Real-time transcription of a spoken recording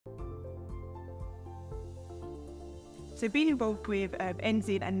So being involved with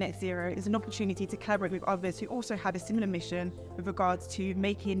NZIN and Net Zero is an opportunity to collaborate with others who also have a similar mission with regards to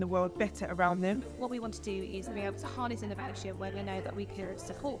making the world better around them. What we want to do is be able to harness innovation where we know that we can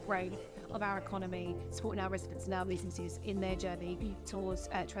support growth of our economy, supporting our residents and our businesses in their journey towards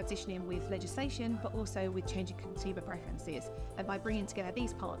transitioning with legislation, but also with changing consumer preferences. And by bringing together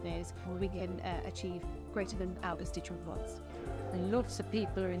these partners, we can achieve greater than our constituent wants. And lots of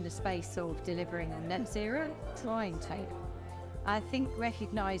people are in the space of delivering on net zero, trying to. I think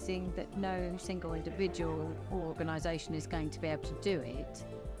recognising that no single individual or organisation is going to be able to do it,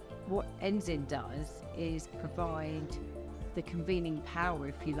 what NZIN does is provide the convening power,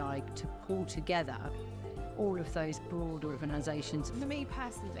 if you like, to pull together all of those broad organisations. For me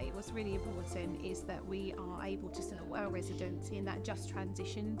personally, what's really important is that we are able to support our residents in that just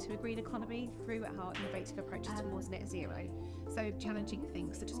transition to a green economy through our innovative approaches towards net zero. So challenging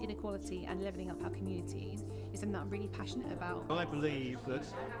things such as inequality and levelling up our communities is something that I'm really passionate about. I believe that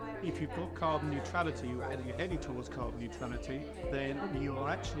if you've got carbon neutrality and you're heading towards carbon neutrality, then you are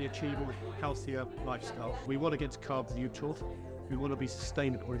actually achieving a healthier lifestyle. We want to get to carbon neutral. We want to be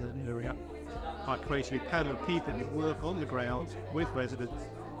sustainable in that area. By creating a panel of people who work on the ground with residents,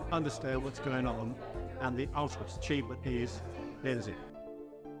 understand what's going on, and the ultimate achievement is NZIN.